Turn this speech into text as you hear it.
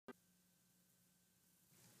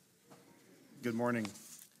Good morning.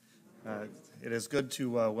 It is good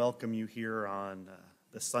to welcome you here on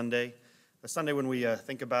the Sunday when we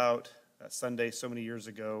think about Sunday so many years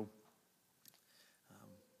ago,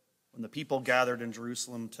 when the people gathered in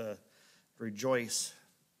Jerusalem to rejoice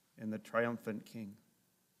in the triumphant King.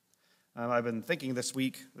 I've been thinking this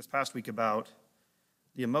past week, about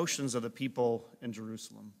the emotions of the people in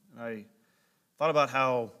Jerusalem. And I thought about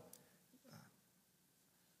how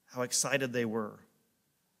excited they were,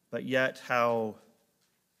 but yet how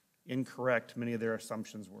incorrect many of their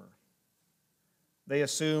assumptions were. They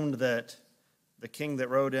assumed that the king that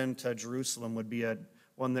rode into Jerusalem would be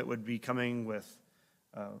one that would be coming with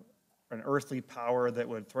an earthly power that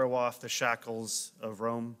would throw off the shackles of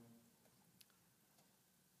Rome.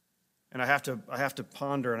 And I have to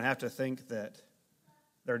ponder and I have to think that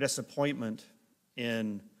their disappointment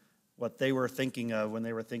in what they were thinking of when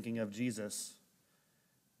they were thinking of Jesus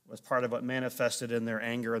was part of what manifested in their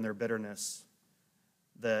anger and their bitterness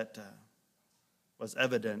that was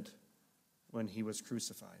evident when he was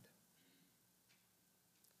crucified.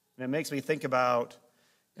 And it makes me think about,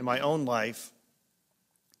 in my own life,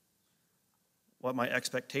 what my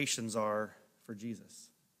expectations are for Jesus.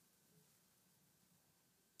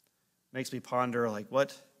 It makes me ponder,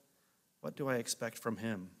 what do I expect from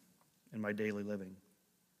him in my daily living?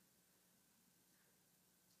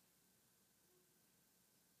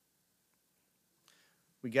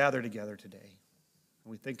 We gather together today,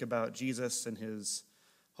 and we think about Jesus and his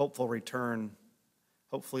hopeful return,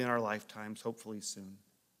 hopefully in our lifetimes, hopefully soon.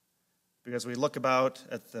 Because we look about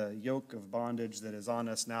at the yoke of bondage that is on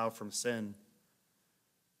us now from sin,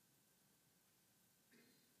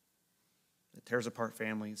 that tears apart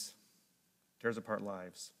families, tears apart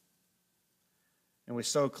lives. And we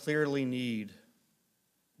so clearly need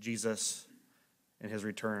Jesus and his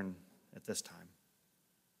return at this time.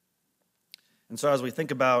 And so as we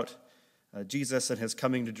think about Jesus and his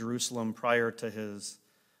coming to Jerusalem prior to his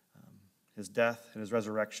death and his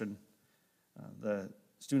resurrection, the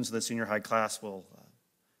students of the senior high class will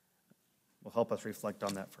help us reflect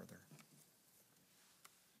on that further.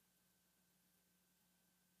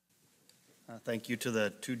 Thank you to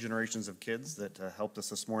the two generations of kids that helped us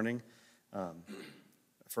this morning.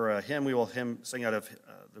 For a hymn, we will sing out of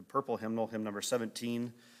the purple hymnal, hymn number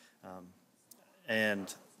 17.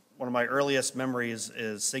 And one of my earliest memories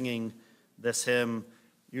is singing this hymn,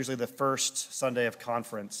 usually the first Sunday of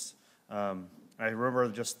conference. I remember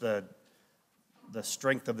just the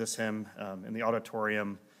strength of this hymn in the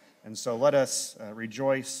auditorium. And so let us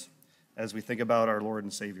rejoice as we think about our Lord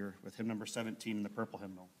and Savior with hymn number 17 in the purple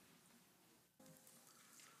hymnal.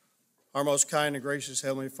 Our most kind and gracious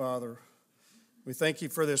Heavenly Father, we thank you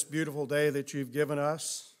for this beautiful day that you've given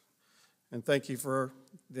us, and thank you for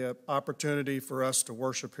the opportunity for us to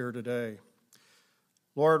worship here today.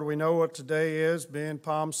 Lord, we know what today is, being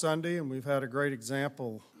Palm Sunday, and we've had a great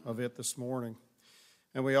example of it this morning.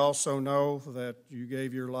 And we also know that you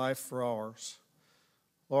gave your life for ours.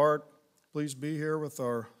 Lord, please be here with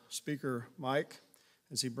our speaker, Mike,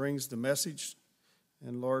 as he brings the message.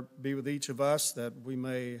 And Lord, be with each of us that we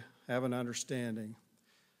may have an understanding.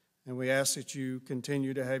 And we ask that you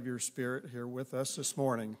continue to have your Spirit here with us this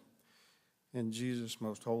morning. In Jesus'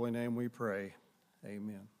 most holy name we pray.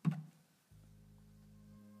 Amen.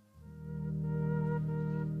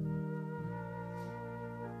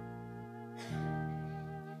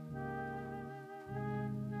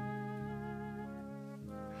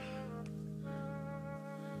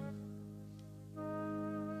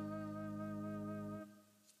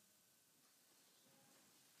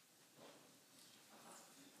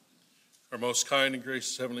 Our most kind and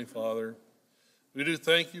gracious Heavenly Father, we do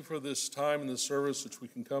thank you for this time in this service which we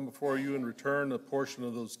can come before you and return a portion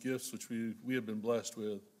of those gifts which we have been blessed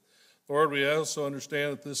with. Lord, we also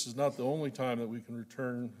understand that this is not the only time that we can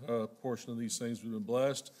return a portion of these things we've been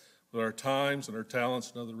blessed with, our times and our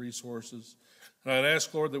talents and other resources. And I'd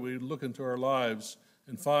ask, Lord, that we look into our lives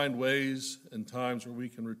and find ways and times where we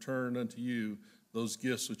can return unto you those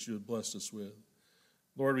gifts which you have blessed us with.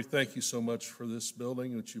 Lord, we thank you so much for this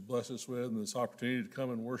building which you bless us with and this opportunity to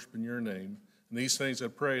come and worship in your name. And these things I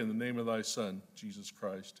pray in the name of thy Son, Jesus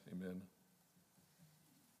Christ. Amen.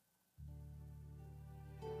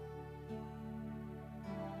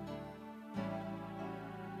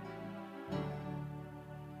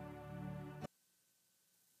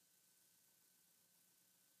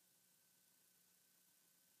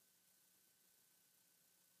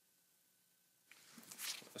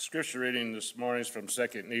 The scripture reading this morning is from 2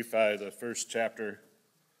 Nephi, the first chapter,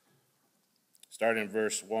 starting in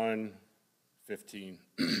verse 1:15.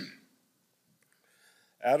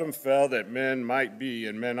 Adam fell that men might be,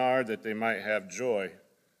 and men are that they might have joy.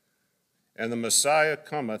 And the Messiah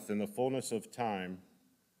cometh in the fullness of time,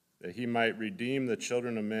 that he might redeem the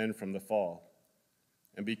children of men from the fall.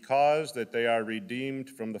 And because that they are redeemed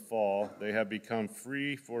from the fall, they have become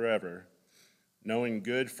free forever, knowing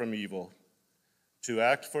good from evil, to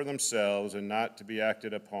act for themselves and not to be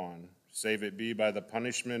acted upon, save it be by the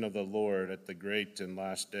punishment of the Lord at the great and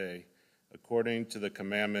last day, according to the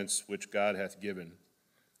commandments which God hath given.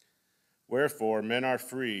 Wherefore men are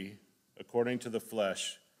free according to the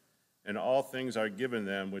flesh, and all things are given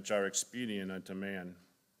them which are expedient unto man.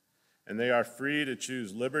 And they are free to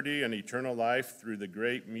choose liberty and eternal life through the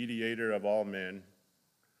great mediator of all men,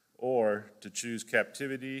 or to choose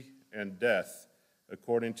captivity and death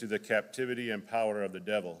according to the captivity and power of the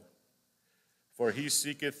devil. For he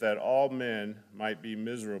seeketh that all men might be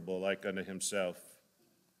miserable like unto himself.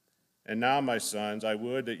 And now, my sons, I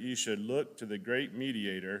would that ye should look to the great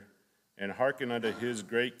mediator and hearken unto his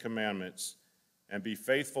great commandments, and be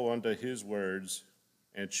faithful unto his words,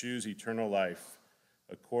 and choose eternal life,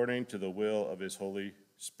 according to the will of his Holy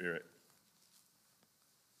Spirit.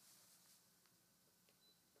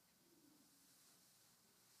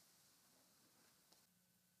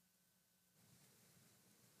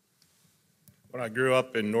 When I grew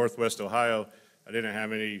up in Northwest Ohio, I didn't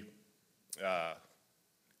have any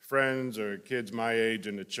friends or kids my age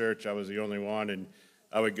in the church. I was the only one, and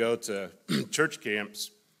I would go to church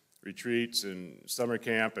camps, retreats, and summer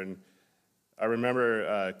camp, and I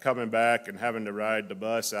remember coming back and having to ride the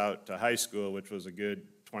bus out to high school, which was a good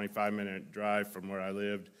 25-minute drive from where I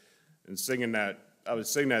lived, and singing that. I was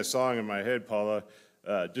singing that song in my head, Paula,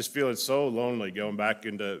 just feeling so lonely going back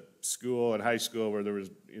into school and high school where there was,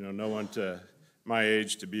 no one to my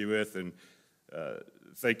age to be with, and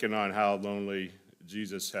thinking on how lonely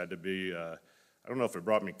Jesus had to be. I don't know if it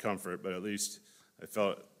brought me comfort, but at least I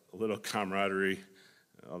felt a little camaraderie,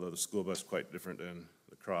 although the school bus is quite different than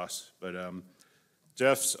the cross. But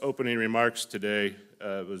Jeff's opening remarks today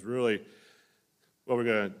was really what we're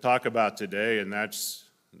going to talk about today, and that's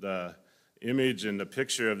the image and the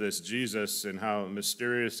picture of this Jesus and how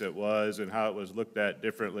mysterious it was and how it was looked at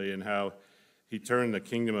differently and how he turned the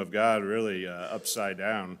kingdom of God really upside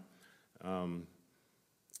down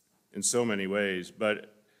in so many ways.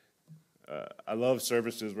 But I love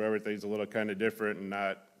services where everything's a little kind of different and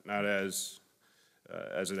not as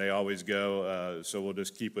they always go, so we'll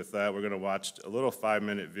just keep with that. We're going to watch a little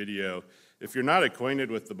 5-minute video. If you're not acquainted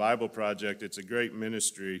with the Bible Project, it's a great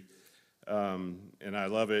ministry, and I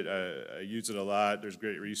love it. I use it a lot. There's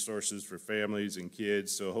great resources for families and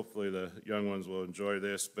kids, so hopefully the young ones will enjoy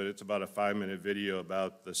this, but it's about a 5-minute video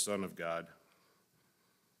about the Son of God.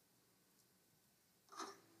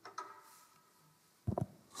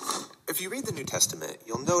 If you read the New Testament,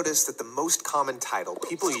 you'll notice that the most common title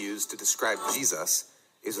people use to describe Jesus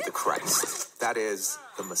is the Christ. That is,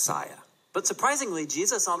 the Messiah. But surprisingly,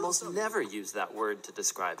 Jesus almost never used that word to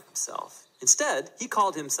describe himself. Instead, he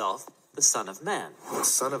called himself the Son of Man. The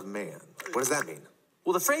Son of Man. What does that mean?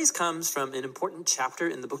 Well, the phrase comes from an important chapter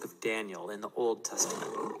in the book of Daniel in the Old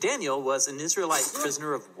Testament. Daniel was an Israelite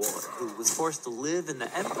prisoner of war who was forced to live in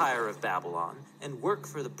the empire of Babylon and work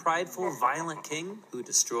for the prideful, violent king who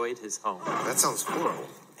destroyed his home. That sounds horrible.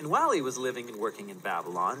 And while he was living and working in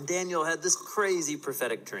Babylon, Daniel had this crazy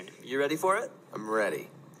prophetic dream. You ready for it? I'm ready.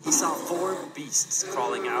 He saw 4 beasts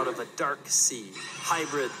crawling out of a dark sea,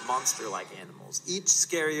 hybrid monster-like animals, each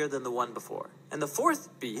scarier than the one before. And the 4th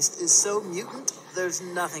beast is so mutant, there's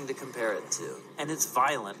nothing to compare it to. And it's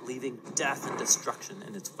violent, leaving death and destruction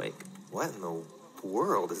in its wake. What in the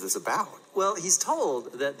world is this about? Well, he's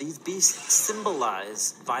told that these beasts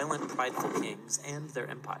symbolize violent, prideful kings and their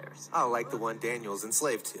empires. Oh, like the one Daniel's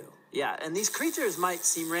enslaved to. Yeah, and these creatures might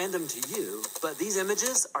seem random to you, but these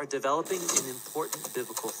images are developing an important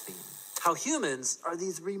biblical theme. How humans are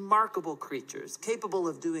these remarkable creatures, capable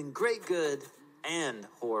of doing great good and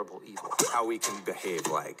horrible evil. How we can behave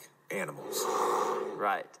like animals.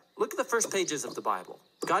 Right. Look at the first pages of the Bible.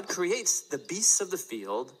 God creates the beasts of the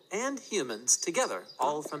field and humans together,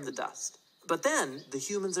 all from the dust. But then the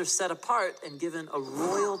humans are set apart and given a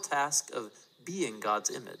royal task of being God's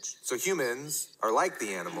image. So humans are like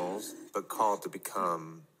the animals, but called to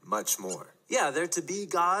become much more. Yeah, they're to be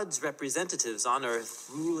God's representatives on earth,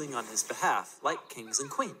 ruling on his behalf, like kings and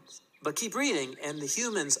queens. But keep reading, and the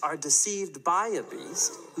humans are deceived by a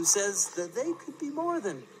beast who says that they could be more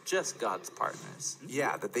than just God's partners.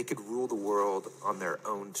 Yeah, that they could rule the world on their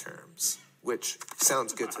own terms, which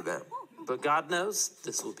sounds good to them. But God knows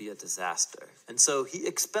this will be a disaster. And so he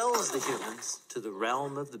expels the humans to the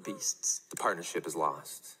realm of the beasts. The partnership is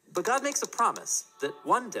lost. But God makes a promise that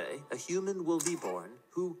one day a human will be born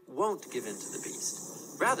who won't give in to the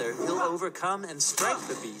beast. Rather, he'll overcome and strike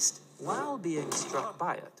the beast while being struck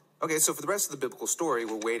by it. Okay, so for the rest of the biblical story,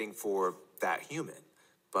 we're waiting for that human.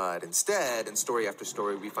 But instead, in story after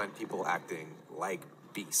story, we find people acting like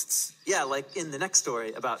beasts. Yeah, like in the next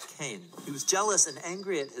story about Cain. He was jealous and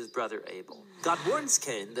angry at his brother Abel. God warns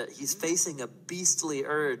Cain that he's facing a beastly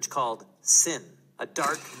urge called sin, a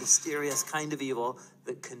dark, mysterious kind of evil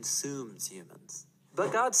that consumes humans.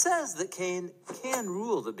 But God says that Cain can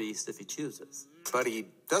rule the beast if he chooses. But he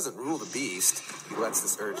doesn't rule the beast. He lets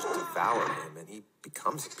this urge devour him, and he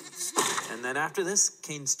becomes a beast. And then after this,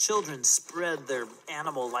 Cain's children spread their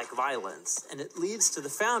animal-like violence, and it leads to the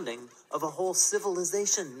founding of a whole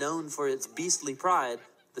civilization known for its beastly pride,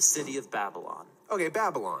 the city of Babylon. Okay,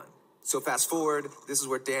 Babylon. So fast forward, this is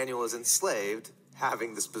where Daniel is enslaved,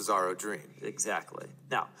 having this bizarro dream. Exactly.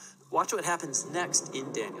 Now, watch what happens next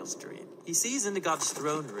in Daniel's dream. He sees into God's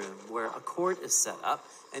throne room where a court is set up,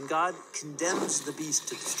 and God condemns the beast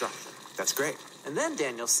to destruction. That's great. And then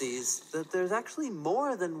Daniel sees that there's actually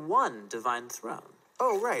more than one divine throne.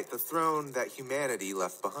 Oh, right, the throne that humanity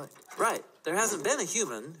left behind. Right. There hasn't been a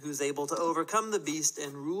human who's able to overcome the beast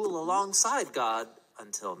and rule alongside God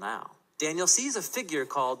until now. Daniel sees a figure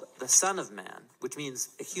called the Son of Man, which means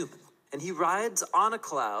a human. And he rides on a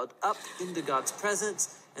cloud up into God's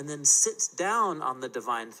presence and then sits down on the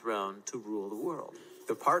divine throne to rule the world.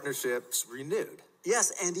 The partnership's renewed.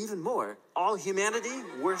 Yes, and even more, all humanity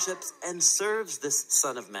worships and serves this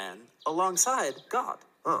Son of Man alongside God.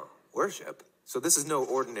 Oh, worship? So this is no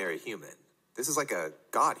ordinary human. This is like a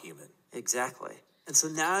God human. Exactly. And so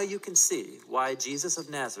now you can see why Jesus of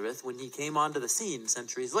Nazareth, when he came onto the scene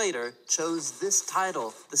centuries later, chose this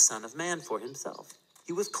title, the Son of Man, for himself.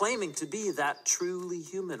 He was claiming to be that truly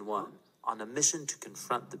human one on a mission to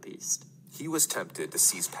confront the beast. He was tempted to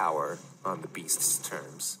seize power on the beast's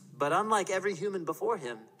terms. But unlike every human before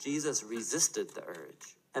him, Jesus resisted the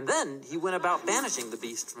urge. And then he went about banishing the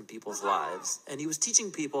beast from people's lives, and he was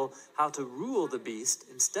teaching people how to rule the beast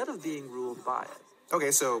instead of being ruled by it.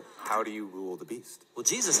 Okay, so how do you rule the beast? Well,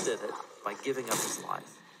 Jesus did it by giving up his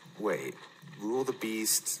life. Wait, rule the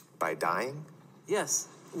beast by dying? Yes,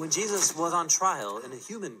 when Jesus was on trial in a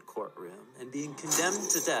human courtroom and being condemned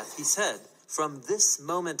to death, he said, "From this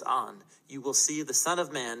moment on, you will see the Son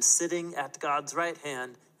of Man sitting at God's right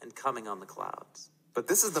hand and coming on the clouds." But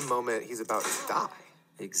this is the moment he's about to die.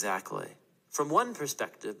 Exactly. From one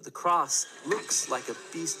perspective, the cross looks like a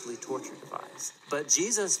beastly torture device, but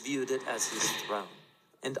Jesus viewed it as his throne.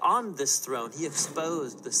 And on this throne, he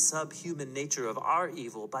exposed the subhuman nature of our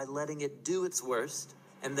evil by letting it do its worst,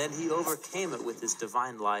 and then he overcame it with his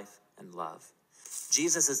divine life and love.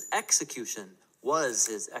 Jesus' execution was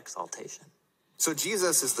his exaltation. So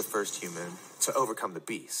Jesus is the first human to overcome the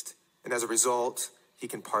beast. And as a result, he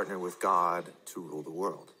can partner with God to rule the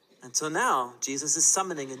world. And so now, Jesus is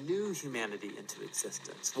summoning a new humanity into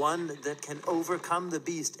existence, one that can overcome the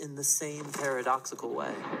beast in the same paradoxical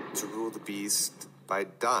way. To rule the beast by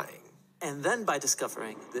dying. And then by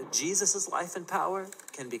discovering that Jesus' life and power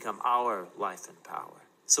can become our life and power.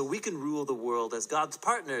 So we can rule the world as God's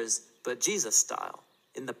partners, but Jesus style,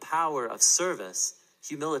 in the power of service,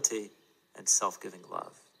 humility, and self-giving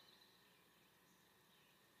love.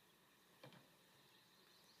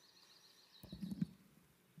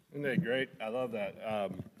 Isn't that great? I love that.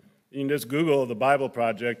 You can just Google the Bible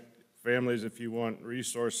Project, families, if you want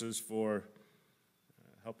resources for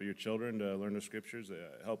helping your children to learn the scriptures,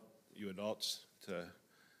 help you adults to.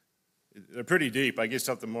 They're pretty deep. I get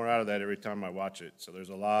something more out of that every time I watch it. So there's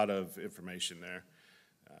a lot of information there.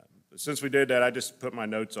 But since we did that, I just put my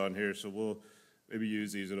notes on here, so we'll maybe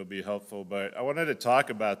use these. It'll be helpful. But I wanted to talk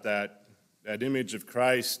about that image of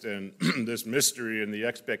Christ and this mystery and the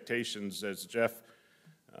expectations, as Jeff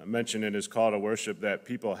mentioned in his call to worship, that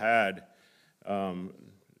people had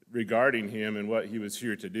regarding him and what he was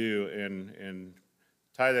here to do, and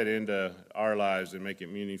tie that into our lives and make it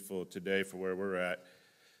meaningful today for where we're at.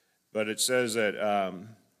 But it says that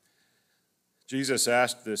Jesus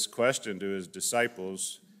asked this question to his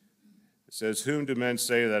disciples. It says, "Whom do men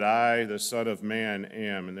say that I, the Son of Man,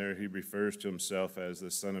 am?" And there he refers to himself as the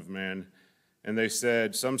Son of Man. And they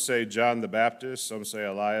said, "Some say John the Baptist, some say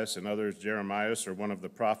Elias, and others Jeremiah, or one of the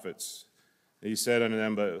prophets." And he said unto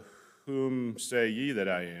them, "But whom say ye that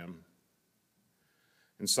I am?"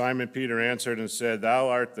 And Simon Peter answered and said, "Thou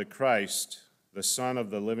art the Christ, the Son of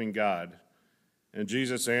the living God." And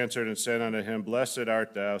Jesus answered and said unto him, "Blessed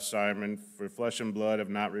art thou, Simon, for flesh and blood have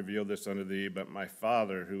not revealed this unto thee, but my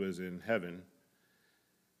Father who is in heaven."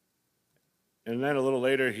 And then a little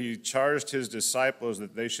later, he charged his disciples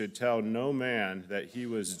that they should tell no man that he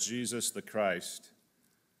was Jesus the Christ.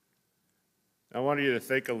 I want you to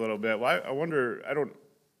think a little bit. Well, I wonder,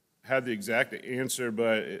 have the exact answer,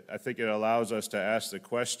 but I think it allows us to ask the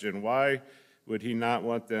question, why would he not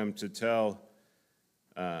want them to tell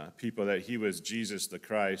people that he was Jesus the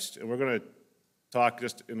Christ? And we're going to talk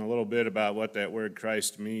just in a little bit about what that word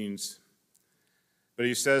Christ means. But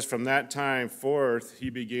he says, from that time forth, he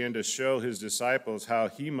began to show his disciples how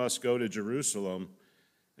he must go to Jerusalem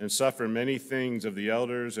and suffer many things of the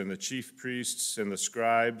elders and the chief priests and the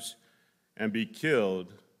scribes, and be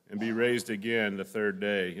killed and be raised again the third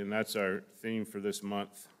day. And that's our theme for this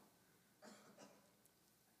month.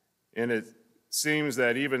 And it seems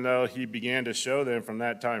that even though he began to show them from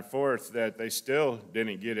that time forth, that they still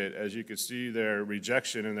didn't get it, as you could see their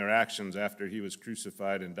rejection in their actions after he was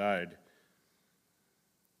crucified and died.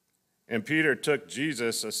 And Peter took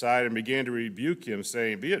Jesus aside and began to rebuke him,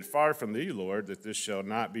 saying, Be it far from thee, Lord, that this shall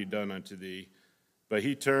not be done unto thee. But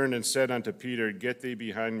he turned and said unto Peter, Get thee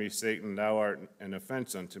behind me, Satan, thou art an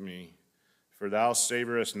offense unto me. For thou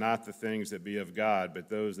savorest not the things that be of God, but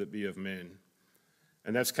those that be of men.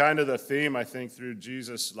 And that's kind of the theme, I think, through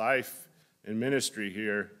Jesus' life and ministry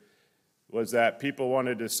here, was that people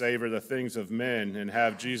wanted to savor the things of men and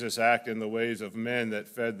have Jesus act in the ways of men that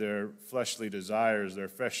fed their fleshly desires, their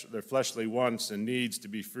fleshly wants and needs to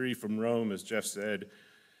be free from Rome, as Jeff said,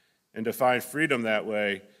 and to find freedom that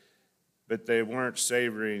way. But they weren't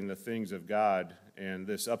savoring the things of God and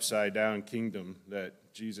this upside-down kingdom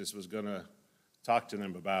that Jesus was going to talk to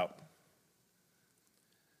them about.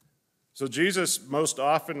 So Jesus most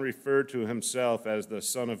often referred to himself as the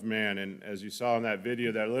Son of Man, and as you saw in that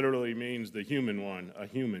video, that literally means the human one, a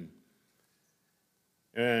human.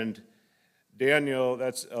 And Daniel,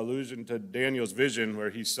 that's allusion to Daniel's vision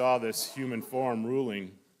where he saw this human form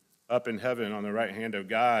ruling up in heaven on the right hand of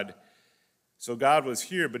God. So God was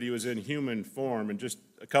here, but he was in human form. And just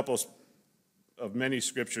a couple of many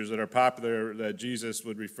scriptures that are popular that Jesus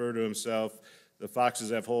would refer to himself. The foxes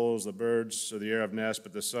have holes, the birds of the air have nests,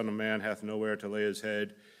 but the Son of Man hath nowhere to lay his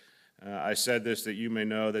head. I said this that you may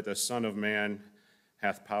know that the Son of Man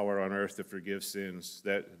hath power on earth to forgive sins,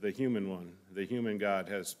 that the human one, the human God,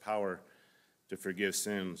 has power to forgive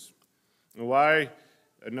sins. And why,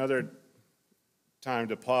 another time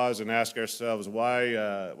to pause and ask ourselves,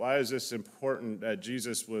 why is this important that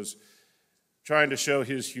Jesus was trying to show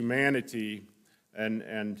his humanity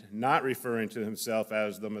and not referring to himself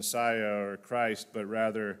as the Messiah or Christ, but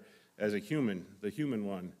rather as a human, the human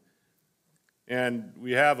one. And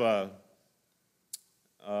we have a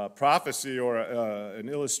prophecy or an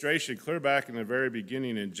illustration clear back in the very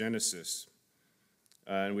beginning in Genesis.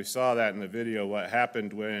 And we saw that in the video, what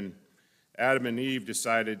happened when Adam and Eve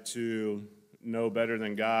decided to know better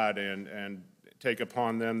than God and take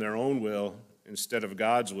upon them their own will instead of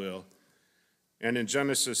God's will. And in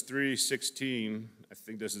Genesis 3:16, I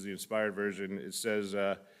think this is the inspired version, it says,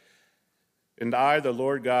 And I, the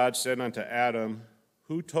Lord God, said unto Adam,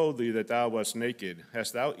 Who told thee that thou wast naked?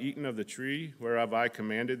 Hast thou eaten of the tree whereof I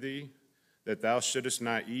commanded thee, that thou shouldest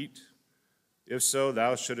not eat? If so,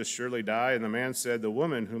 thou shouldest surely die. And the man said, The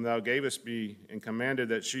woman whom thou gavest me, and commanded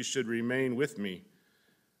that she should remain with me,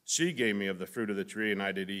 she gave me of the fruit of the tree, and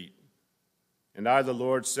I did eat. And I, the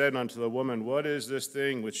Lord, said unto the woman, What is this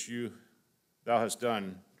thing which thou hast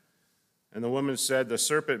done? And the woman said, The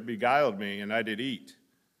serpent beguiled me, and I did eat.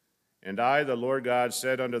 And I, the Lord God,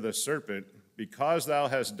 said unto the serpent, Because thou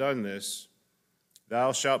hast done this,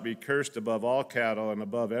 thou shalt be cursed above all cattle, and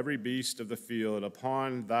above every beast of the field.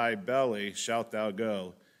 Upon thy belly shalt thou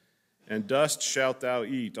go, and dust shalt thou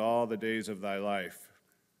eat all the days of thy life.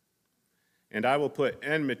 And I will put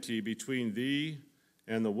enmity between thee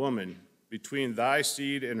and the woman, between thy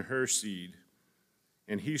seed and her seed.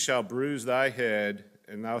 And he shall bruise thy head,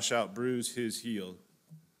 and thou shalt bruise his heel.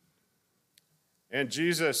 And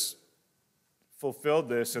Jesus fulfilled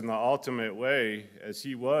this in the ultimate way, as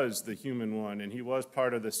he was the human one, and he was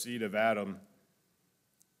part of the seed of Adam,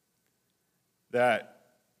 that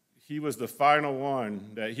he was the final one,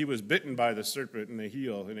 that he was bitten by the serpent in the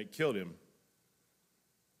heel, and it killed him.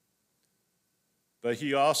 But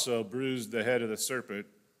he also bruised the head of the serpent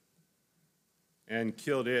and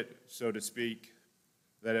killed it, so to speak,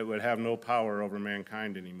 that it would have no power over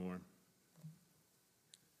mankind anymore.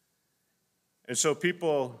 And so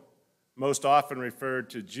people most often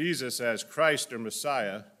referred to Jesus as Christ or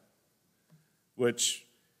Messiah, which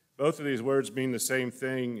both of these words mean the same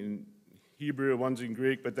thing in Hebrew, one's in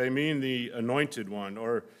Greek, but they mean the anointed one,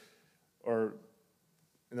 or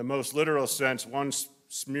in the most literal sense, one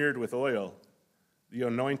smeared with oil, the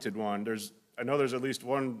anointed one. I know there's at least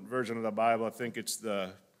one version of the Bible, I think it's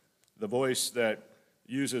the Voice, that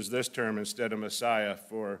uses this term instead of Messiah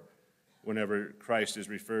for whenever Christ is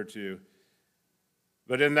referred to.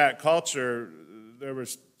 But in that culture, there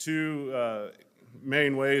was two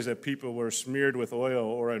main ways that people were smeared with oil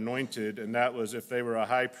or anointed, and that was if they were a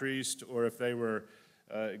high priest or if they were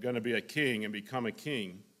going to be a king and become a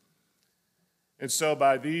king. And so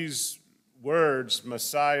by these words,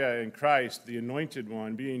 Messiah and Christ, the anointed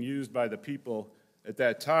one, being used by the people at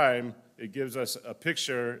that time, it gives us a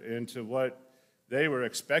picture into what they were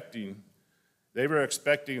expecting. They were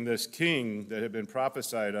expecting this king that had been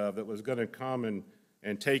prophesied of that was going to come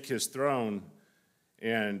and take his throne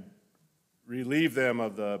and relieve them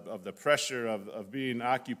of the pressure of being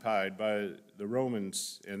occupied by the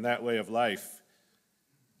Romans in that way of life.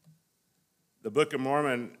 The Book of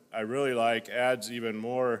Mormon, I really like, adds even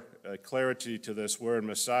more clarity to this word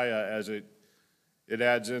Messiah as it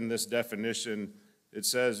adds in this definition. It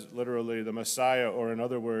says literally the Messiah, or in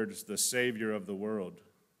other words, the Savior of the world,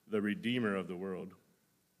 the Redeemer of the world.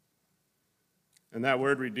 And that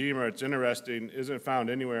word Redeemer, it's interesting, isn't found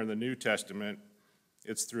anywhere in the New Testament.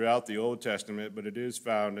 It's throughout the Old Testament, but it is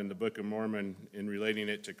found in the Book of Mormon in relating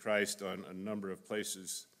it to Christ on a number of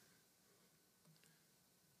places.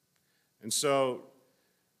 And so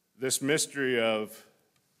this mystery of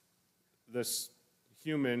this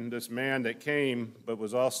human, this man that came but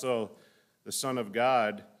was also the Son of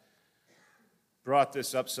God, brought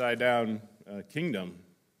this upside-down kingdom.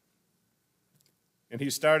 And he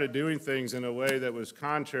started doing things in a way that was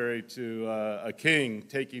contrary to a king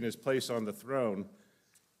taking his place on the throne.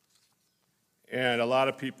 And a lot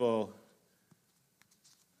of people,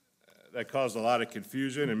 that caused a lot of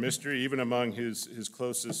confusion and mystery, even among his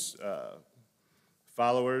closest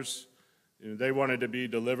followers. You know, they wanted to be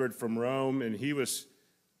delivered from Rome, and he was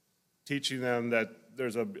teaching them that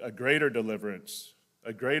there's a greater deliverance,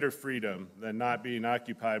 a greater freedom than not being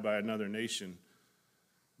occupied by another nation,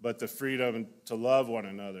 but the freedom to love one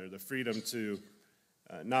another, the freedom to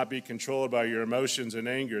not be controlled by your emotions and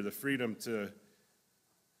anger, the freedom to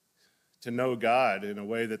know God in a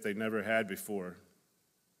way that they never had before.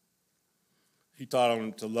 He taught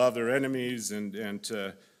them to love their enemies and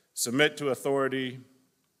to submit to authority.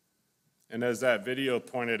 And as that video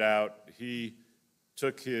pointed out, he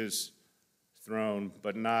took his throne,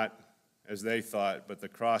 but not as they thought, but the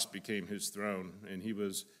cross became his throne. And he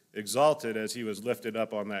was exalted as he was lifted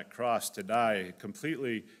up on that cross to die. A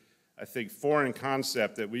completely, I think, foreign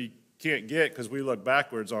concept that we can't get because we look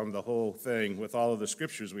backwards on the whole thing with all of the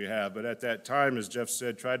scriptures we have. But at that time, as Jeff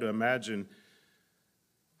said, try to imagine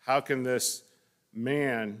how can this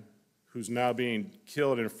man who's now being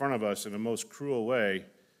killed in front of us in a most cruel way,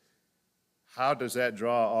 how does that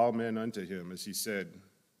draw all men unto him? As he said,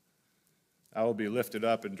 I will be lifted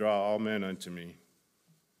up and draw all men unto me.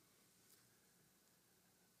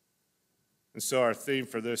 And so our theme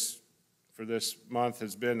for this month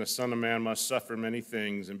has been the Son of Man must suffer many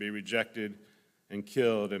things and be rejected and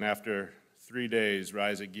killed, and after 3 days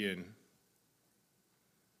rise again.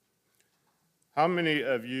 How many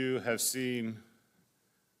of you have seen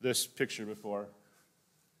this picture before?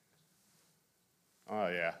 Oh,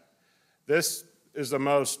 yeah. This is the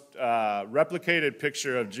most replicated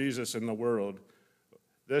picture of Jesus in the world.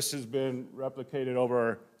 This has been replicated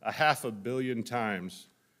over 500 million times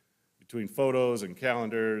between photos and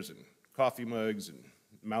calendars and coffee mugs and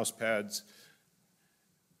mouse pads.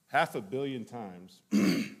 500 million times.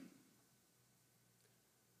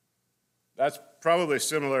 That's probably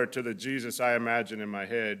similar to the Jesus I imagine in my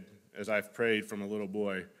head as I've prayed from a little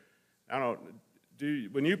boy. I don't know,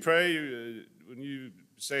 when you pray, when you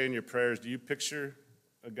say in your prayers, do you picture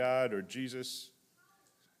a God or Jesus?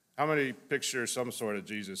 How many picture some sort of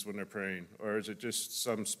Jesus when they're praying? Or is it just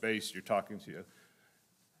some space you're talking to?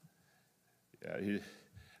 Yeah,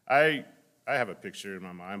 I have a picture in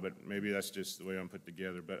my mind, but maybe that's just the way I'm put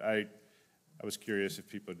together. But I was curious if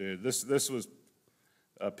people did. This was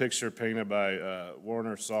a picture painted by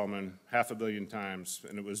Warner Salmon 500 million times,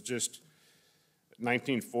 and it was just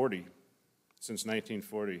 1940, since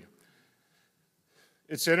 1940.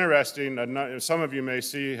 It's interesting, some of you may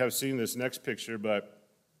have seen this next picture, but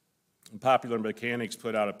Popular Mechanics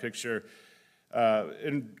put out a picture.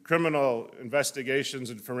 In criminal investigations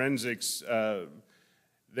and forensics,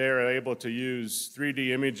 they're able to use 3D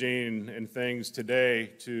imaging and things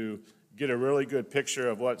today to get a really good picture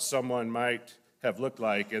of what someone might have looked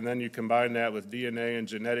like, and then you combine that with DNA and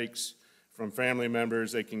genetics from family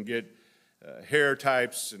members. They can get hair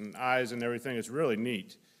types and eyes and everything. It's really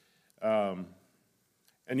neat.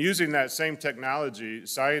 And using that same technology,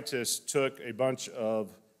 scientists took a bunch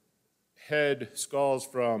of head skulls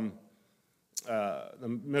from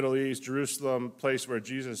the Middle East, Jerusalem, place where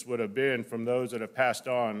Jesus would have been, from those that have passed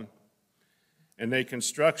on, and they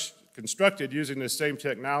constructed using the same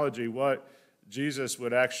technology what Jesus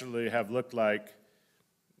would actually have looked like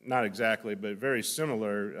not exactly, but very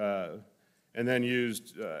similar, and then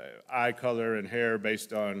used eye color and hair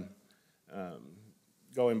based on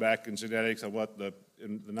going back in genetics of what the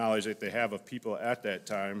knowledge that they have of people at that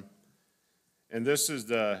time. And this is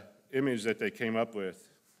the image that they came up with.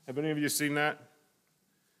 Have any of you seen that?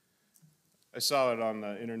 I saw it on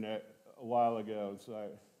the internet a while ago, so I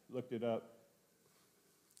looked it up.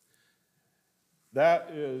 That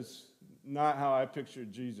is not how I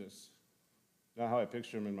pictured Jesus, not how I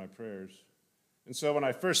picture him in my prayers. And so when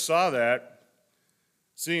I first saw that,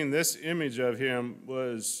 seeing this image of him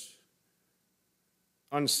was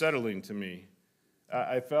unsettling to me.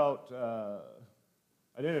 I felt, I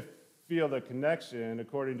didn't feel the connection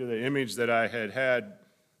according to the image that I had had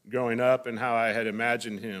growing up and how I had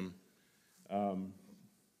imagined him. I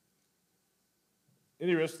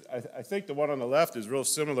think the one on the left is real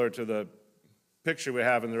similar to the picture we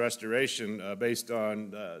have in the restoration based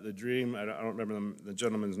on the dream. I don't remember the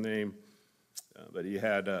gentleman's name, but he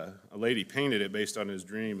had a lady painted it based on his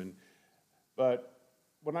dream. But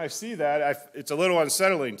when I see that, it's a little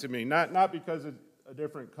unsettling to me, not because it's a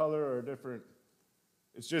different color or a different,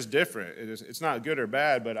 it's just different. It's not good or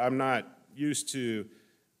bad, but I'm not used to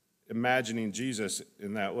imagining Jesus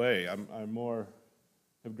in that way. I'm more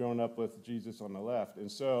have grown up with Jesus on the left.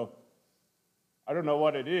 And so I don't know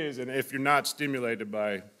what it is, and if you're not stimulated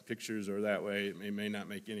by pictures or that way, it may not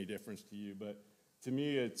make any difference to you, but to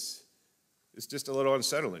me it's just a little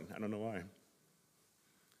unsettling. I don't know why.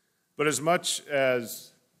 But as much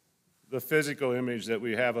as the physical image that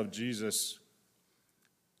we have of Jesus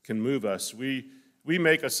can move us, we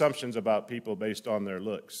make assumptions about people based on their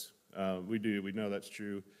looks. We do. We know that's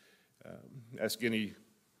true. Ask any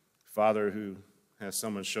father who has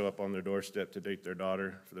someone show up on their doorstep to date their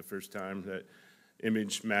daughter for the first time, that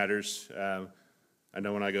image matters. I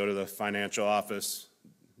know when I go to the financial office,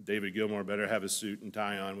 David Gilmore better have a suit and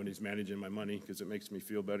tie on when he's managing my money because it makes me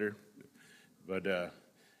feel better. But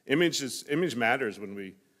image matters when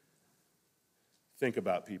we think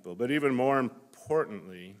about people. But even more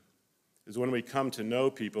importantly is when we come to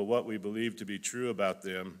know people, what we believe to be true about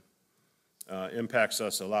them impacts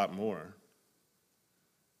us a lot more.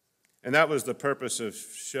 And that was the purpose of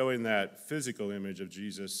showing that physical image of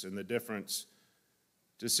Jesus and the difference,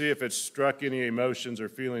 to see if it struck any emotions or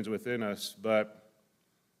feelings within us, but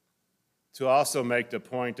to also make the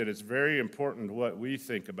point that it's very important what we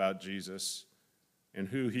think about Jesus and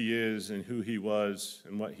who he is and who he was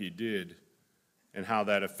and what he did and how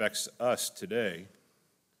that affects us today.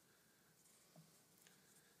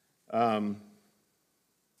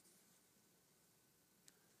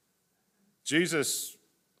 Jesus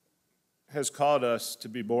has called us to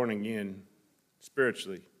be born again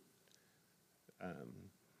spiritually.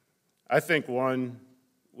 I think one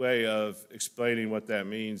way of explaining what that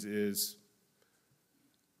means is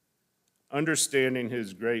understanding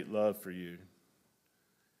his great love for you.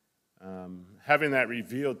 Having that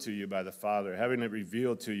revealed to you by the Father, having it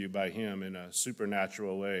revealed to you by him in a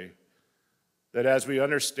supernatural way. That as we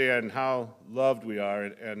understand how loved we are,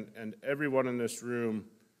 and everyone in this room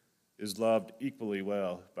is loved equally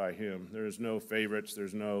well by him. There is no favorites,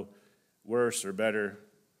 there's no worse or better.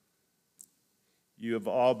 You have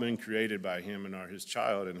all been created by him and are his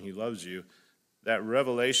child, and he loves you. That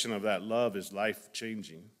revelation of that love is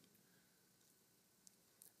life-changing.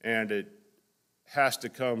 And it has to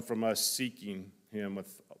come from us seeking him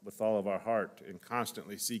with all of our heart and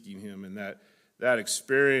constantly seeking him. And that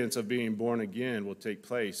experience of being born again will take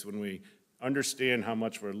place when we understand how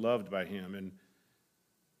much we're loved by him.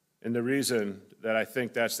 And the reason that I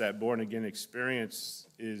think that's that born-again experience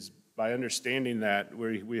is by understanding that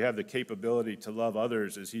we have the capability to love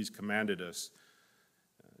others as he's commanded us,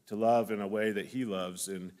 to love in a way that he loves,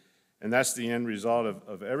 and that's the end result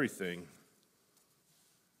of everything.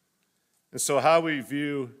 And so how we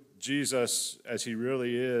view Jesus as he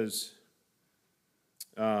really is,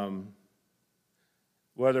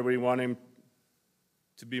 whether we want him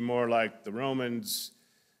to be more like the Romans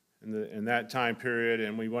in that time period,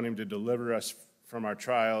 and we want him to deliver us from our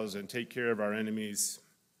trials and take care of our enemies,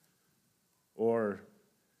 or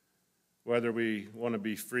whether we want to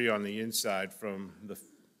be free on the inside from the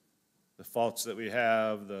faults that we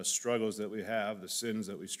have, the struggles that we have, the sins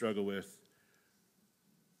that we struggle with.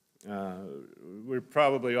 We're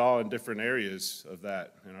probably all in different areas of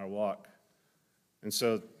that in our walk. And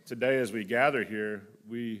so today as we gather here,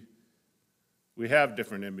 we have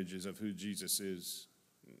different images of who Jesus is.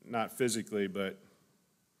 Not physically, but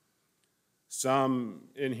some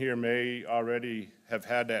in here may already have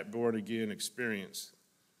had that born-again experience.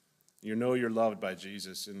 You know you're loved by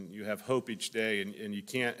Jesus, and you have hope each day, and you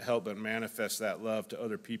can't help but manifest that love to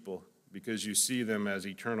other people because you see them as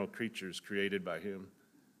eternal creatures created by him.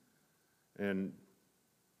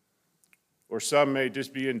 Or some may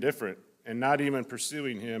just be indifferent and not even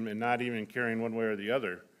pursuing him and not even caring one way or the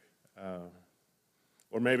other.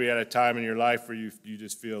 Or maybe at a time in your life where you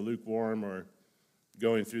just feel lukewarm or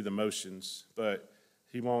going through the motions. But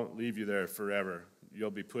he won't leave you there forever.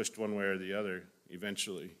 You'll be pushed one way or the other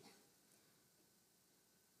eventually.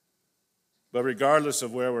 But regardless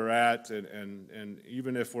of where we're at, and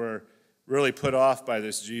even if we're really put off by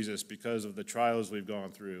this Jesus because of the trials we've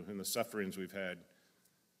gone through and the sufferings we've had,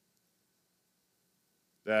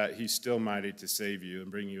 that he's still mighty to save you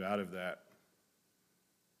and bring you out of that.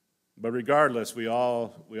 But regardless, we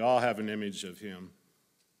all have an image of him.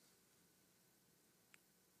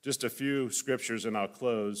 Just a few scriptures and I'll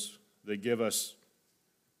close. They give us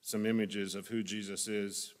some images of who Jesus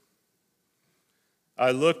is.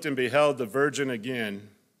 I looked and beheld the virgin again,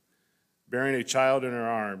 bearing a child in her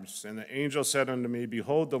arms. And the angel said unto me,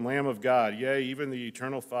 Behold the Lamb of God, yea, even the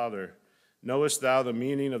eternal Father. Knowest thou the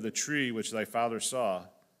meaning of the tree which thy father saw?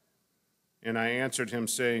 And I answered him,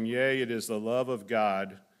 saying, Yea, it is the love of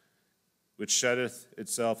God, which sheddeth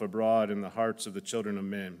itself abroad in the hearts of the children of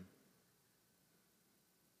men.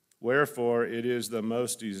 Wherefore it is the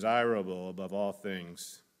most desirable above all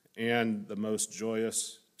things, and the most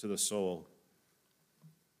joyous to the soul.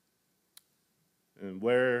 And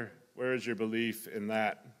where is your belief in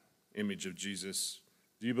that image of Jesus?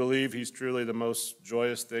 Do you believe he's truly the most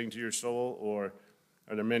joyous thing to your soul, or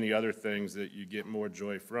are there many other things that you get more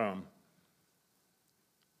joy from?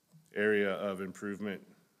 Area of improvement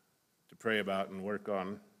to pray about and work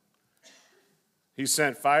on. He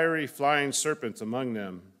sent fiery flying serpents among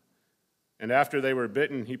them, and after they were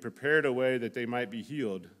bitten, he prepared a way that they might be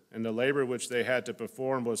healed, and the labor which they had to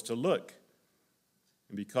perform was to look.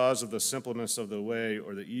 And because of the simpleness of the way,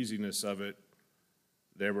 or the easiness of it,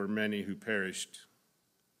 there were many who perished.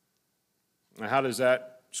 Now, how does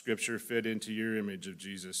that scripture fit into your image of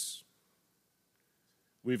Jesus?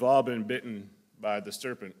 We've all been bitten by the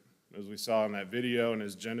serpent, as we saw in that video, and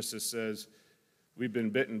as Genesis says, we've been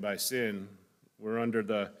bitten by sin. We're under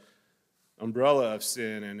the umbrella of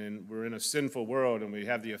sin, and we're in a sinful world, and we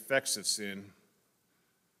have the effects of sin.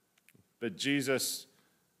 But Jesus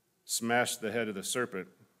smashed the head of the serpent.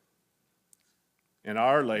 And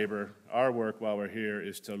our labor, our work while we're here,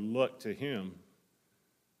 is to look to him.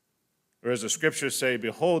 Or as the scriptures say,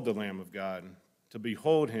 behold the Lamb of God, to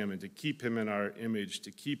behold him and to keep him in our image,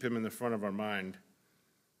 to keep him in the front of our mind.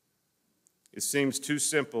 It seems too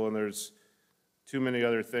simple, and there's too many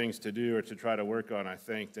other things to do or to try to work on, I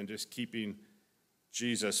think, than just keeping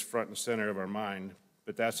Jesus front and center of our mind.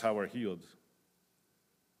 But that's how we're healed.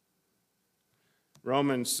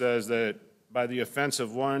 Romans says that by the offense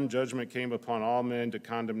of one, judgment came upon all men to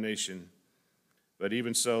condemnation. But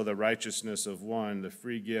even so, the righteousness of one, the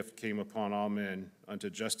free gift, came upon all men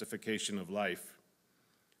unto justification of life.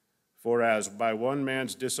 For as by one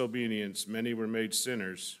man's disobedience many were made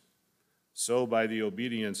sinners, so by the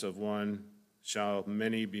obedience of one shall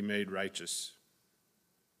many be made righteous.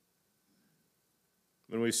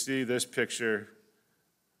 When we see this picture,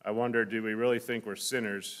 I wonder, do we really think we're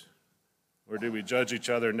sinners? Or do we judge each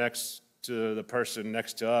other next to the person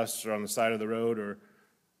next to us or on the side of the road? Or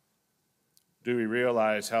do we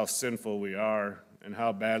realize how sinful we are and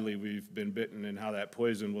how badly we've been bitten and how that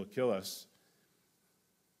poison will kill us?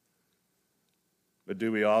 But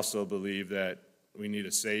do we also believe that we need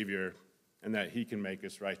a Savior and that he can make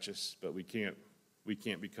us righteous, but we can't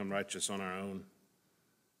become righteous on our own?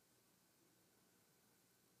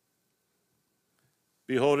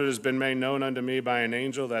 Behold, it has been made known unto me by an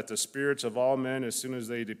angel that the spirits of all men, as soon as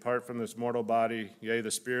they depart from this mortal body, yea,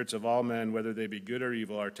 the spirits of all men, whether they be good or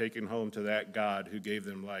evil, are taken home to that God who gave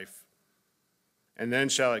them life. And then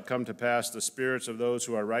shall it come to pass, the spirits of those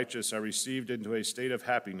who are righteous are received into a state of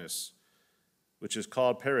happiness, which is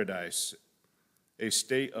called paradise, a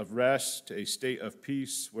state of rest, a state of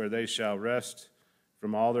peace, where they shall rest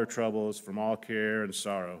from all their troubles, from all care and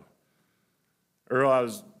sorrow. Earl, I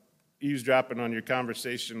was eavesdropping on your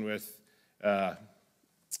conversation with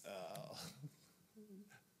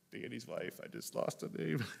Danny's wife. I just lost the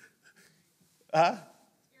name. Golly,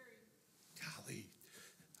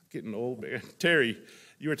 I'm getting old, man. Terry,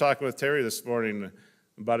 you were talking with Terry this morning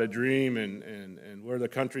about a dream and where the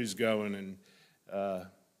country's going and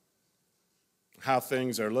how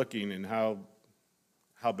things are looking and how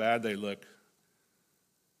bad they look.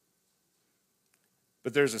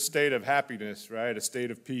 But there's a state of happiness, right? A state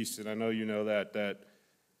of peace, and I know you know that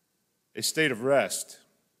a state of rest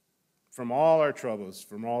from all our troubles,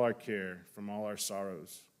 from all our care, from all our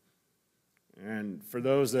sorrows. And for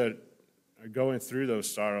those that are going through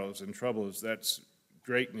those sorrows and troubles, that's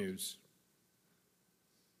great news.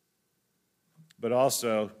 But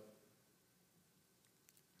also,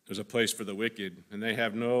 there's a place for the wicked, and they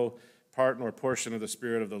have no part nor portion of the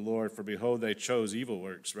Spirit of the Lord, for behold, they chose evil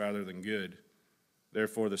works rather than good.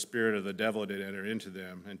 Therefore the spirit of the devil did enter into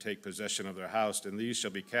them and take possession of their house, and these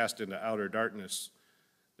shall be cast into outer darkness.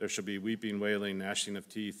 There shall be weeping, wailing, gnashing of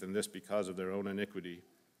teeth, and this because of their own iniquity,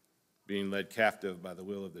 being led captive by the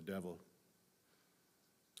will of the devil.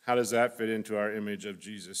 How does that fit into our image of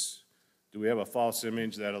Jesus? Do we have a false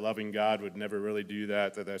image that a loving God would never really do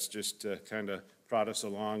that, that's just to kind of prod us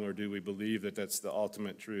along, or do we believe that that's the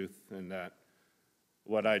ultimate truth, and that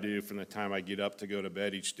what I do from the time I get up to go to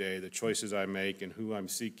bed each day, the choices I make and who I'm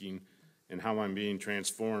seeking and how I'm being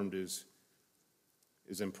transformed is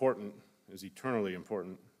important, is eternally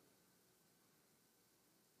important?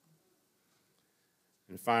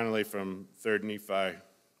 And finally, from 1 Nephi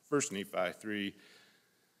 3,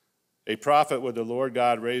 a prophet would the Lord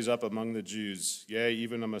God raise up among the Jews, yea,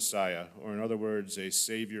 even a Messiah, or in other words, a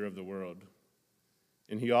Savior of the world.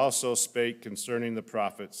 And he also spake concerning the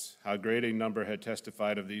prophets, how great a number had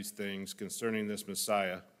testified of these things concerning this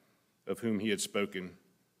Messiah, of whom he had spoken,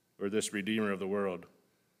 or this Redeemer of the world.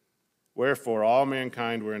 Wherefore all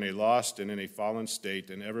mankind were in a lost and in a fallen state,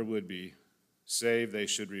 and ever would be, save they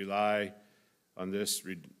should rely on this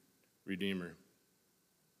Redeemer.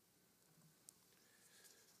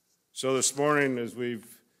 So this morning, as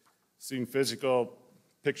we've seen physical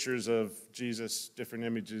pictures of Jesus, different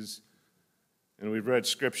images, and we've read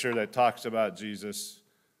scripture that talks about Jesus,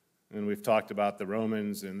 and we've talked about the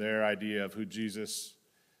Romans and their idea of who Jesus,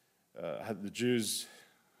 the Jews,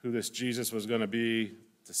 who this Jesus was going to be,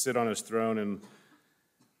 to sit on his throne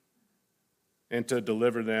and to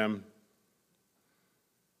deliver them,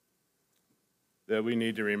 that we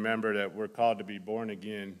need to remember that we're called to be born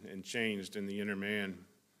again and changed in the inner man,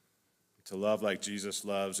 to love like Jesus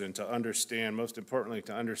loves, and to understand, most importantly,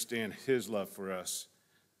 to understand his love for us,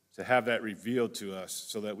 to have that revealed to us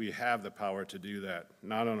so that we have the power to do that,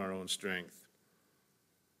 not on our own strength.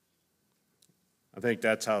 I think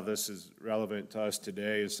that's how this is relevant to us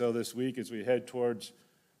today. And so this week, as we head towards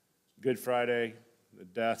Good Friday, the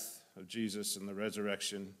death of Jesus and the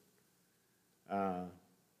resurrection,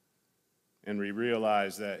 and we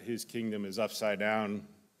realize that his kingdom is upside down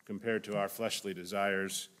compared to our fleshly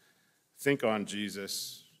desires, think on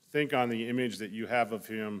Jesus. Think on the image that you have of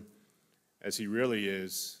him as he really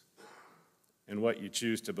is, and what you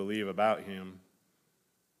choose to believe about him,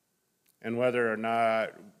 and whether or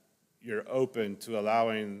not you're open to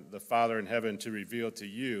allowing the Father in heaven to reveal to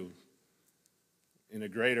you in a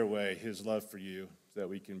greater way his love for you, so that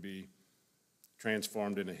we can be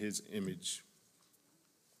transformed into his image.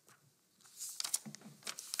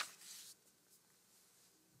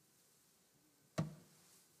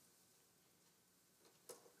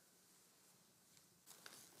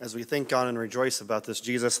 As we think on and rejoice about this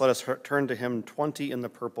Jesus, let us turn to hymn 20 in the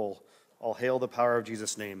purple. All hail the power of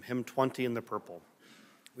Jesus' name. Hymn 20 in the purple.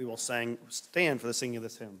 We will stand for the singing of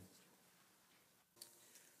this hymn.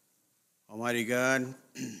 Almighty God,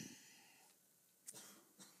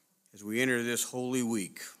 as we enter this holy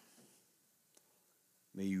week,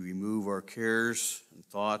 may you remove our cares and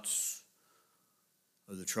thoughts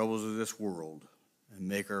of the troubles of this world and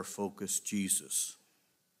make our focus Jesus,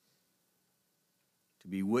 to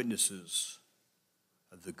be witnesses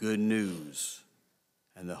of the good news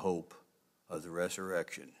and the hope of the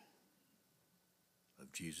resurrection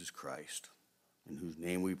of Jesus Christ, in whose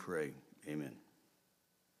name we pray. Amen.